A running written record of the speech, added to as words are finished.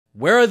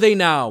Where are they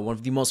now? One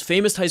of the most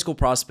famous high school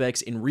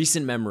prospects in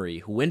recent memory,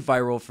 who went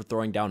viral for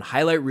throwing down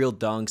highlight reel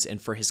dunks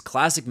and for his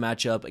classic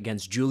matchup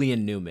against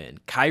Julian Newman,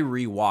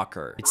 Kyree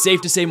Walker. It's safe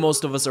to say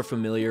most of us are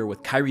familiar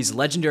with Kyree's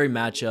legendary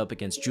matchup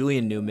against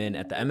Julian Newman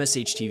at the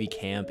MSH TV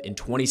camp in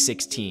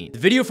 2016. The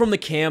video from the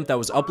camp that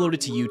was uploaded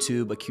to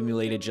YouTube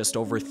accumulated just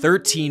over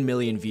 13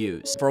 million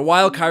views. For a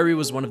while, Kyree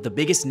was one of the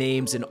biggest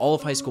names in all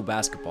of high school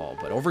basketball,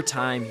 but over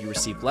time, he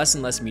received less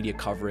and less media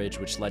coverage,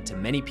 which led to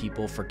many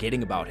people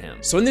forgetting about him.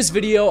 So in this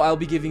video, I'll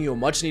be giving you a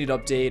much needed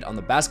update on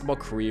the basketball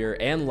career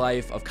and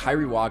life of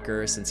Kyree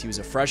Walker since he was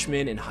a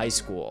freshman in high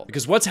school,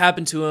 because what's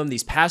happened to him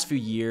these past few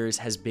years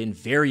has been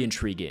very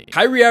intriguing.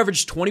 Kyree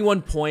averaged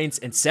 21 points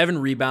and 7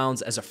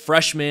 rebounds as a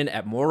freshman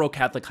at Morrow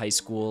Catholic High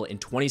School in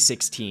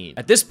 2016.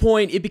 At this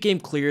point, it became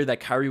clear that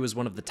Kyree was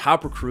one of the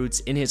top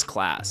recruits in his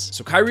class.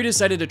 So Kyree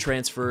decided to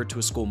transfer to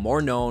a school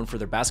more known for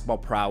their basketball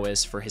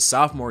prowess for his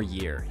sophomore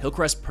year,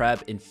 Hillcrest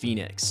Prep in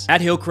Phoenix.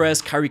 At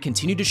Hillcrest, Kyree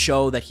continued to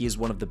show that he is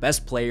one of the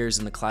best players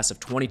in the class of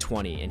 2020,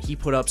 and he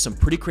put up some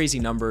pretty crazy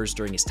numbers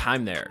during his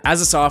time there. As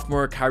a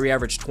sophomore, Kyree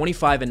averaged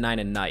 25 and 9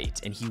 a night,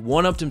 and he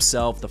one-upped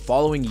himself the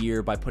following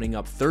year by putting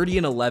up 30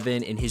 and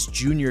 11 in his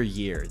junior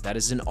year. That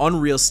is an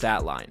unreal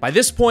stat line. By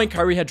this point,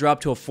 Kyree had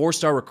dropped to a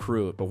 4-star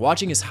recruit, but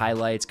watching his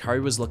highlights,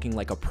 Kyree was looking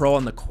like a pro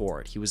on the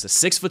court. He was a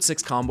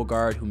 6'6" combo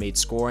guard who made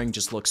scoring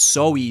just look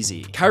so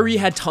easy. Kyree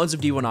had tons of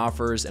D1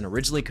 offers and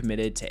originally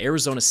committed to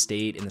Arizona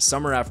State in the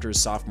summer after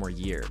his sophomore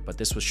year, but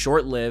this was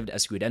short-lived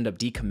as he would end up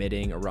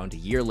decommitting around a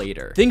year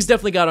later. Things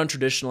definitely got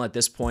untraditional at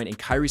this point in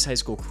Kyree's high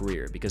school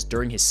career, because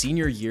during his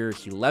senior year,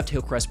 he left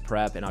Hillcrest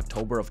Prep in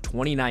October of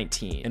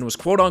 2019 and was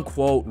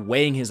quote-unquote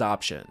weighing his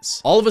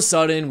options. All of a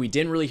sudden, we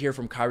didn't really hear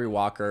from Kyree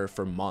Walker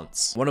for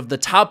months. One of the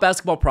top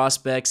basketball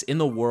prospects in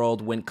the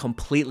world went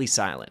completely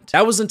silent.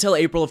 That was until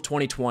April of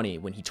 2020,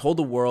 when he told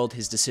the world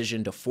his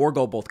decision to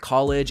forego both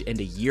college and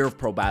a year of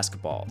pro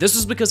basketball. This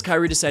was because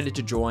Kyree decided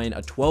to join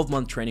a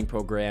 12-month training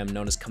program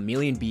known as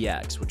Chameleon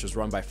BX, which was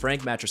run by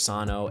Frank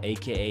Matrosano,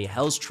 aka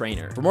Hell's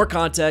trainer. For more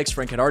context,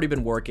 Frank had already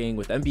been working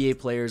with NBA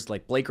players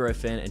like Blake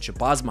Griffin and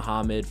Shabazz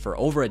Muhammad for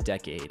over a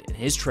decade, and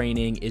his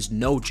training is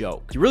no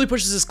joke. He really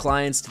pushes his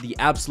clients to the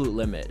absolute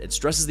limit and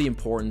stresses the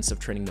importance of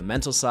training the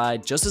mental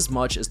side just as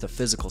much as the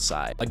physical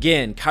side.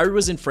 Again, Kyree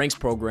was in Frank's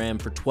program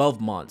for 12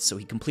 months, so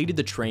he completed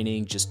the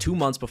training just 2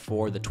 months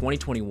before the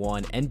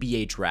 2021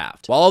 NBA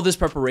draft. While all this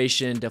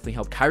preparation definitely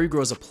helped Kyree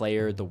grow as a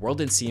player, the world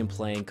didn't see him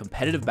playing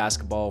competitive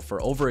basketball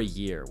for over a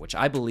year, which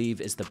I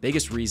believe is the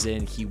biggest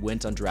reason he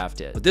went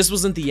undrafted. But this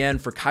wasn't the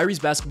end for Kyree's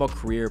basketball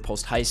career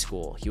post-high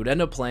school. He would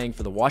end up playing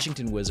for the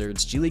Washington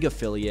Wizards G League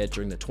affiliate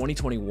during the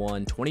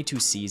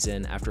 2021-22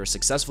 season after a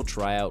successful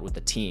tryout with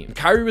the team.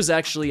 Kyree was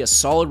actually a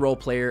solid role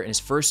player in his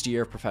first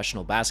year of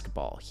professional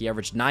basketball. He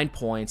averaged 9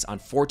 points on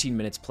 14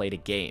 minutes played a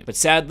game. But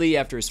sadly,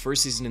 after his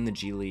first season in the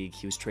G League,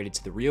 he was traded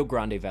to the Rio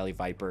Grande Valley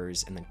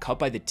Vipers and then cut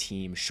by the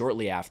team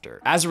shortly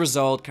after. As a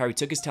result, Kyree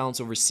took his talents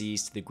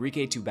overseas to the Greek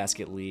A2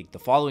 Basket League the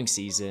following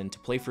season to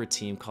play for a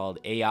team called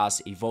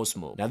Eyas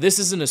Evosmou. Now, this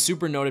isn't a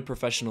super noted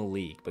professional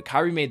league, but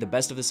Kyree made the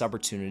best of this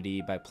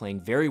opportunity by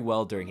playing very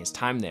well during his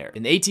time there.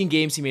 In the 18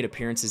 games he made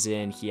appearances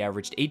in, he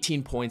averaged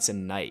 18 points a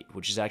night,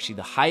 which is actually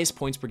the highest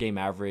points per game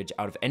average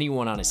out of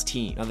anyone on his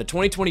team. Now, the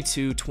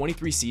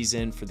 2022-23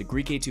 season for the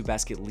Greek A2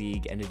 Basket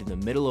League ended in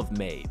the middle of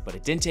May, but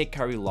it didn't take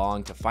Kyree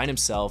long to find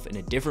himself in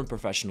a different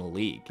professional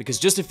league, because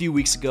just a few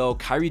weeks ago,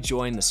 Kyree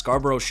joined the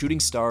Scarborough Shooting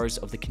Stars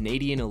of the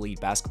Canadian Elite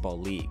Basketball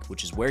League,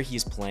 which is where he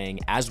is playing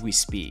as we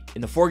speak.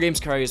 In the 4 games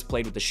Kyree has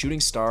played with the Shooting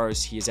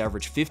Stars, he has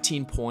averaged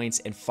 15 points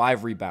and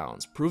 5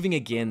 rebounds, proving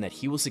again that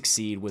he will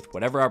succeed with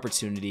whatever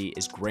opportunity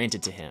is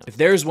granted to him. If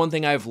there is one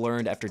thing I've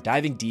learned after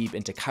diving deep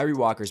into Kyree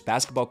Walker's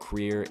basketball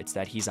career, it's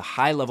that he's a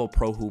high-level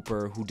pro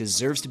hooper who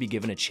deserves to be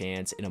given a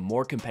chance in a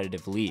more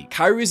competitive league.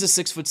 Kyree is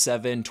a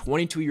 6'7",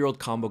 22-year-old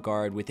combo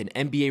guard with an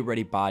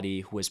NBA-ready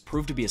body who has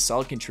proved to be a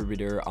solid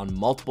contributor on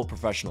multiple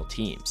professional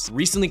teams.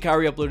 Recently,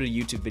 Kyree uploaded a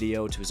YouTube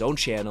video to his own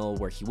channel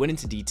where he went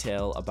into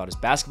detail about his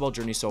basketball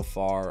journey so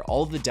far,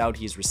 all of the doubt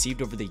he has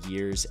received over the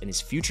years, and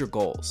his future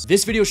goals.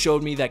 This video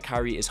showed me that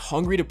Kyree is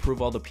hungry to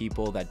prove all the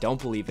people that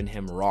don't believe in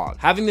him wrong.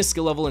 Having the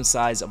skill level and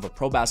size of a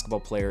pro basketball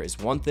player is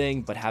one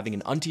thing, but having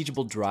an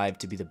unteachable drive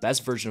to be the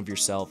best version of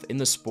yourself in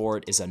the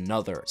sport is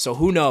another. So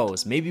who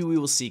knows, maybe we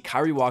will see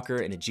Kyree Walker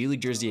in a G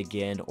League jersey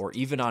again, or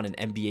even on an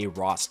NBA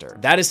roster.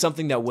 That is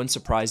something that wouldn't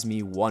surprise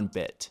me one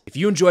bit. If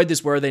you enjoyed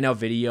this Where Are They Now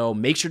video,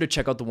 make sure to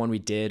check out the one we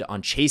did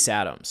on Chase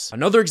Adams.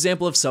 Another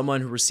example of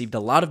someone who received a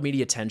lot of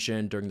media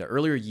attention during the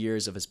earlier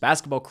years of his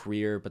basketball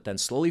career, but then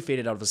slowly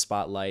faded out of the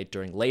spotlight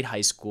during late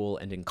high school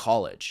and in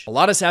college. A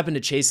lot has happened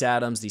to Chase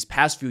Adams these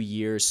past few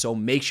years, so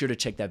make sure to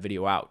check that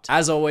video out.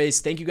 As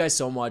always, thank you guys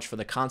so much for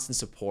the constant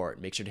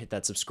support. Make sure to hit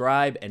that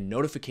subscribe and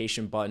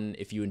notification button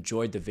if you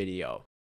enjoyed the video.